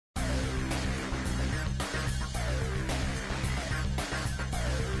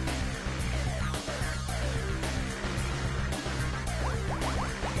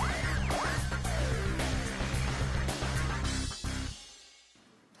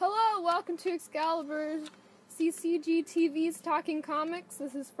welcome to Excalibur's CCG TV's Talking Comics.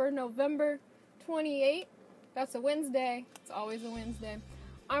 This is for November 28th. That's a Wednesday. It's always a Wednesday.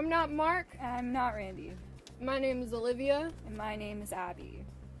 I'm not Mark. I'm not Randy. My name is Olivia. And my name is Abby.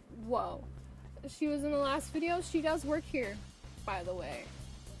 Whoa. She was in the last video. She does work here, by the way.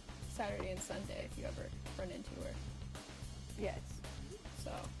 Saturday and Sunday, if you ever run into her. Yes. So,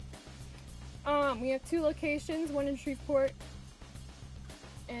 we have two locations, one in Shreveport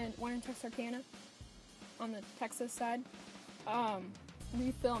and one in Texarkana on the Texas side.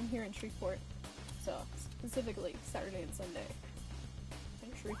 We film here in Shreveport, so specifically Saturday and Sunday in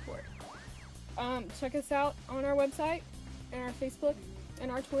Shreveport. Check us out on our website and our Facebook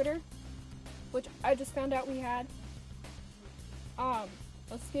and our Twitter, which I just found out we had.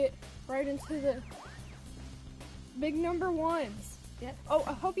 Let's get right into the big number ones. Yes. Oh,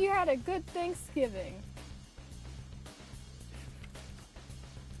 I hope you had a good Thanksgiving.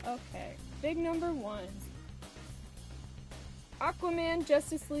 Okay, big number ones. Aquaman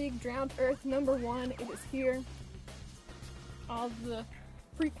Justice League Drowned Earth number 1. It is here. All the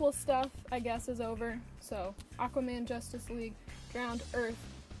prequel stuff, I guess, is over. So, Aquaman Justice League Drowned Earth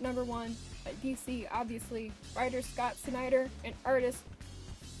number 1 by DC, obviously. Writer Scott Snyder and artist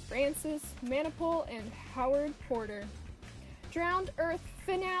Francis Manapul and Howard Porter. Drowned Earth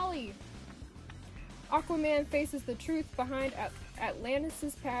finale. Aquaman faces the truth behind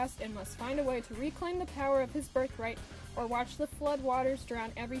Atlantis' past and must find a way to reclaim the power of his birthright or watch the flood waters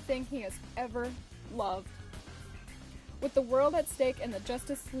drown everything he has ever loved. With the world at stake and the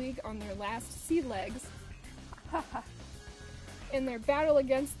Justice League on their last sea legs, in their battle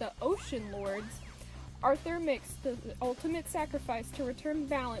against the Ocean Lords, Arthur makes the ultimate sacrifice to return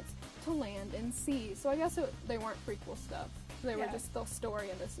balance to land and sea. So I guess they weren't prequel stuff. They were just the story,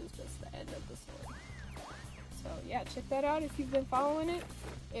 and this is just the end of the story. So yeah, check that out if you've been following it.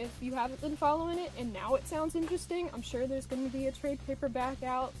 If you haven't been following it, and now it sounds interesting, I'm sure there's going to be a trade paperback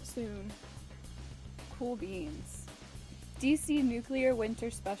out soon. Cool beans. DC Nuclear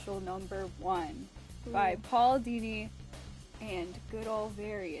Winter Special number 1 by Paul Dini and good old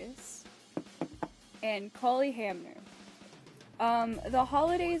Various and Collie Hamner. The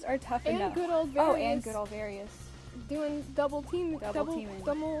holidays are tough enough. And good old Various. Oh, and good old Various. Doing double teaming. Double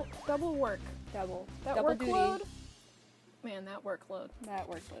work. Double workload. duty. Man, that workload.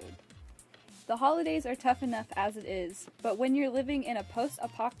 The holidays are tough enough as it is, but when you're living in a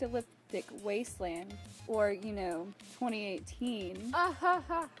post-apocalyptic wasteland, or, 2018,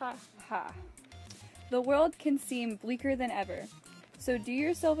 the world can seem bleaker than ever. So do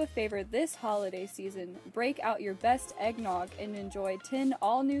yourself a favor this holiday season, break out your best eggnog and enjoy 10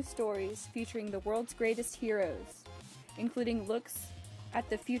 all-new stories featuring the world's greatest heroes, including looks at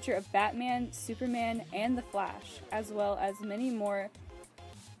the future of Batman, Superman, and The Flash, as well as many more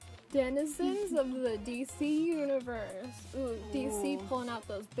denizens of the DC universe. Ooh, DC pulling out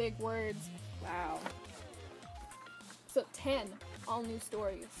those big words. Wow. So 10 all-new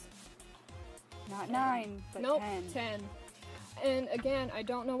stories. Not 9, but nope, 10. And again, I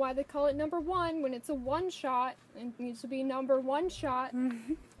don't know why they call it number 1 when it's a one-shot. It needs to be number 1 shot.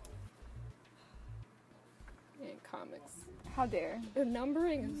 In comics. How dare. The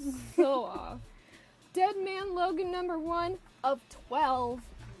numbering is so off. Dead Man Logan number 1 of 12.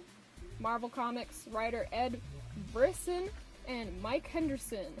 Marvel Comics writer Ed Brisson and Mike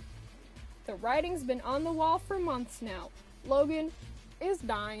Henderson. The writing's been on the wall for months now. Logan is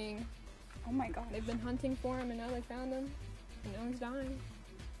dying. Oh my god. They've been hunting for him and now they found him. And now he's dying.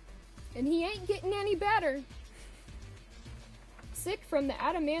 And he ain't getting any better. Sick from the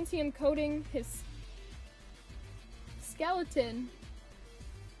adamantium coating his skeleton.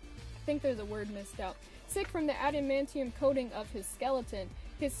 I think there's a word missed out. Sick from the adamantium coating of his skeleton,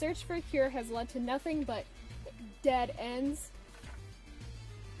 his search for a cure has led to nothing but dead ends.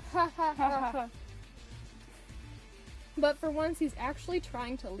 Ha ha ha ha. But for once, he's actually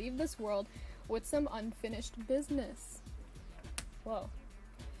trying to leave this world with some unfinished business. Whoa.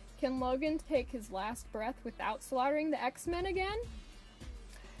 Can Logan take his last breath without slaughtering the X-Men again?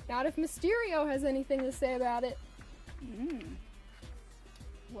 Not if Mysterio has anything to say about it.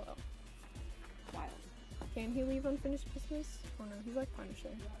 Whoa. Wild. Can he leave unfinished business? Oh no, he's like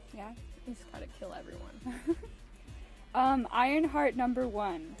Punisher. Yeah? He's gotta kill everyone. Ironheart number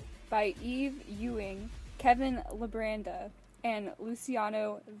 1 by Eve Ewing, Kevin Labranda, and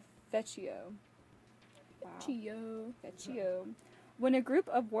Luciano Vecchio. Wow. Vecchio. When a group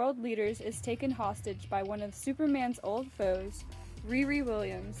of world leaders is taken hostage by one of Superman's old foes, Riri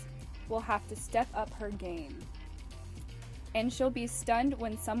Williams will have to step up her game. And she'll be stunned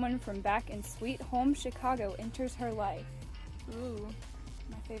when someone from back in Sweet Home Chicago enters her life. Ooh.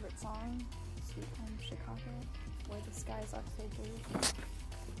 My favorite song, Sweet Home Chicago, Where the Skies Are So Blue.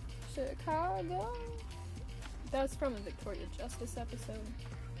 Chicago. That's from a Victoria Justice episode.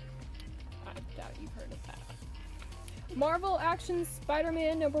 I doubt you've heard of that. Marvel Action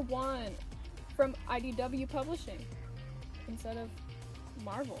Spider-Man #1 from IDW Publishing instead of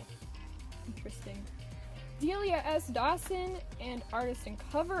Marvel. Interesting. Delia S. Dawson and artist and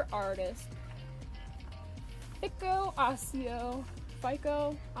cover artist Fico Asio.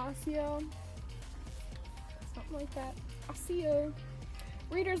 Something like that. Asio.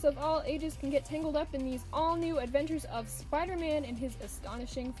 Readers of all ages can get tangled up in these all-new adventures of Spider-Man and his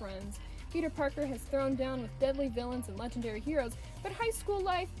astonishing friends. Peter Parker has thrown down with deadly villains and legendary heroes, but high school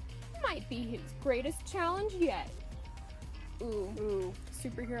life might be his greatest challenge yet. Ooh.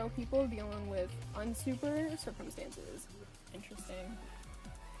 Superhero people dealing with unsuper circumstances. Interesting.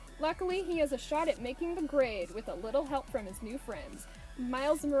 Luckily, he has a shot at making the grade with a little help from his new friends,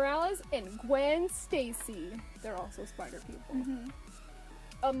 Miles Morales and Gwen Stacy. They're also spider people. Mm-hmm.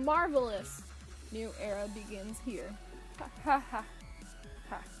 A marvelous new era begins here. Ha ha ha.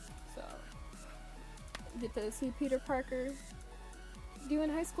 Ha. So, you get to see Peter Parker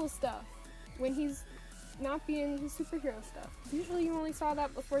doing high school stuff when he's not being his superhero stuff. Usually you only saw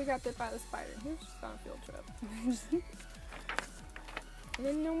that before he got bit by the spider. He was just on a field trip. And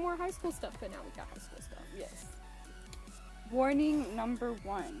then no more high school stuff, but now we got high school stuff. Yes. Warning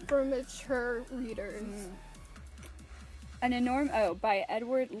 #1. For mature readers. An enormous by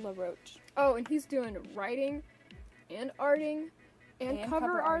Edward LaRoche. Oh, and he's doing writing and arting and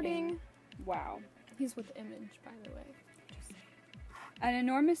cover arting. Wow. He's with Image, by the way. An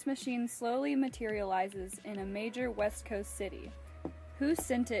enormous machine slowly materializes in a major West Coast city. Who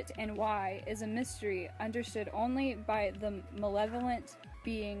sent it and why is a mystery understood only by the malevolent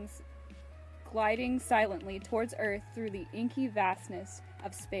beings gliding silently towards Earth through the inky vastness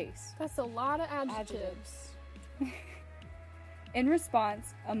of space. That's a lot of adjectives. In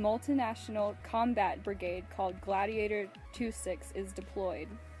response, a multinational combat brigade called Gladiator 26 is deployed.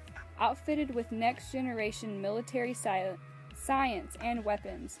 Outfitted with next-generation military science and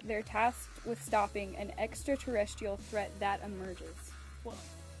weapons, they're tasked with stopping an extraterrestrial threat that emerges. Whoa.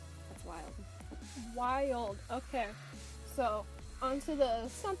 That's wild. Wild. Okay. So, onto the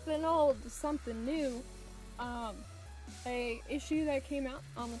something old, something new. A issue that came out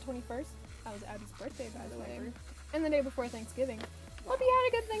on the 21st. That was Abby's birthday, by the way. And the day before Thanksgiving. Hope you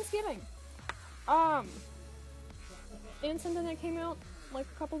had a good Thanksgiving. And something that came out like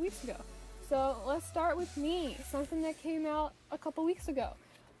a couple weeks ago. So let's start with me. Something that came out a couple weeks ago.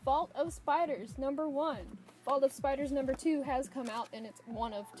 Vault of Spiders #1. Vault of Spiders #2 has come out and it's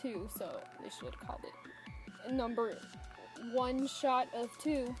 1 of 2, so they should have called it number 1 shot of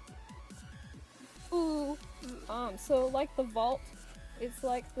 2. Ooh. So like the Vault, it's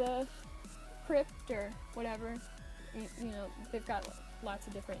like the Crypt or whatever. You know, they've got lots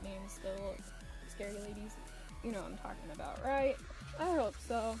of different names, the little scary ladies. You know what I'm talking about, right? I hope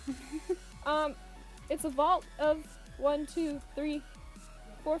so. It's a vault of 1, 2, 3,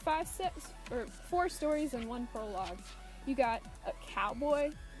 4, 5, 6, or 4 stories and 1 prologue. You got a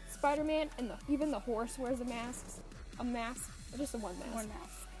cowboy Spider-Man, and even the horse wears a mask, just a one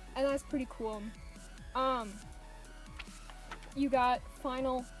mask. And that's pretty cool. You got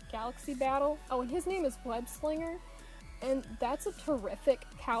Final Galaxy Battle. Oh, and his name is Webslinger, and that's a terrific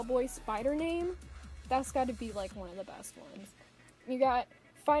cowboy spider name. That's got to be like one of the best ones. You got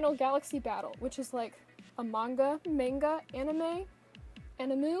Final Galaxy Battle, which is like a manga, anime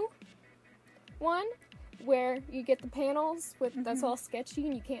one, where you get the panels with that's all sketchy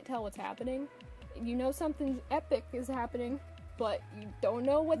and you can't tell what's happening. You know something epic is happening, but you don't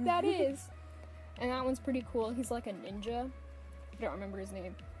know what that is. And that one's pretty cool. He's like a ninja. I don't remember his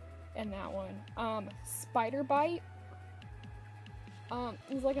name. And that one. Spider Bite.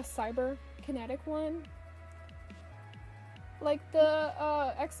 He's like a cyber kinetic one. Like the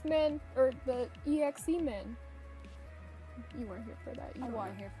X-Men or the EXE Men. You weren't here for that. I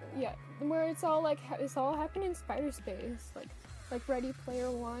wasn't here for that. Yeah, where it's all like it's all happening in spider space, like Ready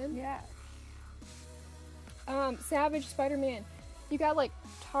Player One. Yeah. Savage Spider-Man. You got like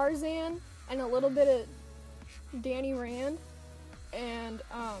Tarzan and a little bit of Danny Rand, and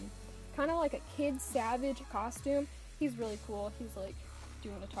kind of like a Kid Savage costume. He's really cool. He's like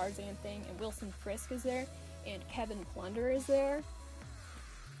doing a Tarzan thing, and Wilson Frisk is there, and Kevin Plunder is there.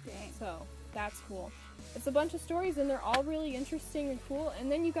 Dang. So that's cool. It's a bunch of stories, and they're all really interesting and cool.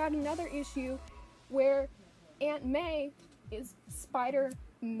 And then you got another issue where Aunt May is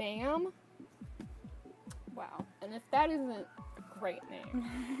Spider-Ma'am. Wow. And if that isn't a great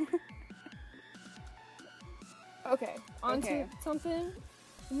name. Okay, on to something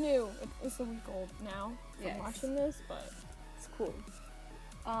new. It's a week old now from Yes. watching this, but It's cool.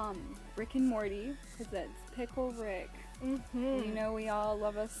 Rick and Morty, because that's Pickle Rick. mm-hmm. You know we all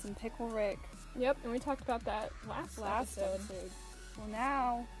love us some Pickle Rick. Yep, and we talked about that last episode. Well,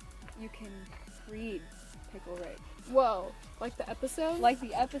 now you can read Pickle Rick. Whoa, like the episode? Like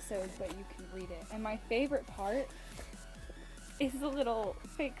the episode, but you can read it. And my favorite part is the little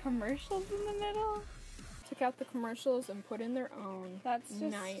fake commercials in the middle. Took out the commercials and put in their own. That's just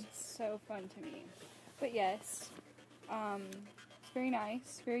nice. so fun to me. But yes, it's very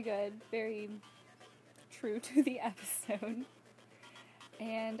nice, very good, very true to the episode.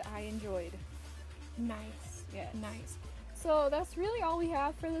 And I enjoyed. Nice. Yes. Nice. So that's really all we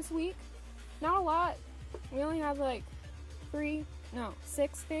have for this week. Not a lot. We only have like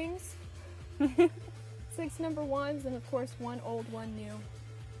 6 things. 6 number ones, and of course 1 old, 1 new.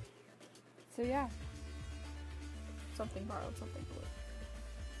 So yeah, Something borrowed, something blue.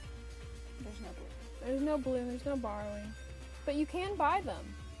 there's no blue. There's no blue, there's no borrowing. But you can buy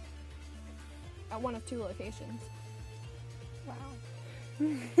them at one of 2 locations.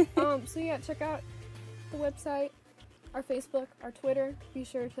 Wow. So yeah, check out the website, our Facebook, our Twitter. Be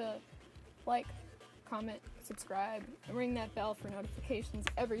sure to like, comment, subscribe, and ring that bell for notifications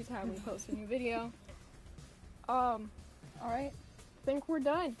every time we post a new video. Alright, I think we're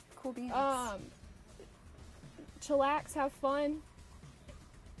done. cool beans. Chillax, have fun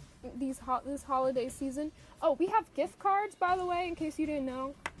this holiday season. Oh, we have gift cards, by the way, in case you didn't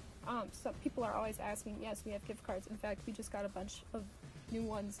know. Some people are always asking. Yes, we have gift cards. In fact, we just got a bunch of new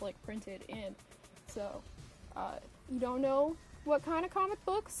ones like printed in. So, you don't know what kind of comic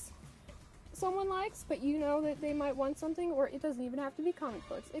books someone likes, but you know that they might want something, or it doesn't even have to be comic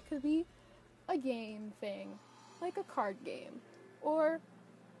books. It could be a game thing, like a card game, or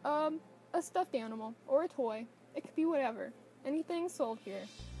a stuffed animal, or a toy. It could be whatever. Anything sold here.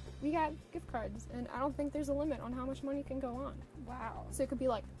 We got gift cards, and I don't think there's a limit on how much money can go on. Wow. So it could be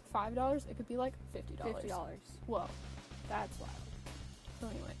like $5, it could be like $50. $50. Whoa. That's wild. So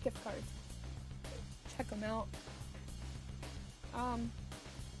anyway, gift cards. Check them out.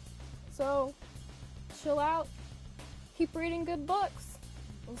 So, chill out. Keep reading good books.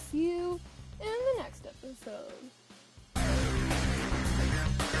 We'll see you in the next episode.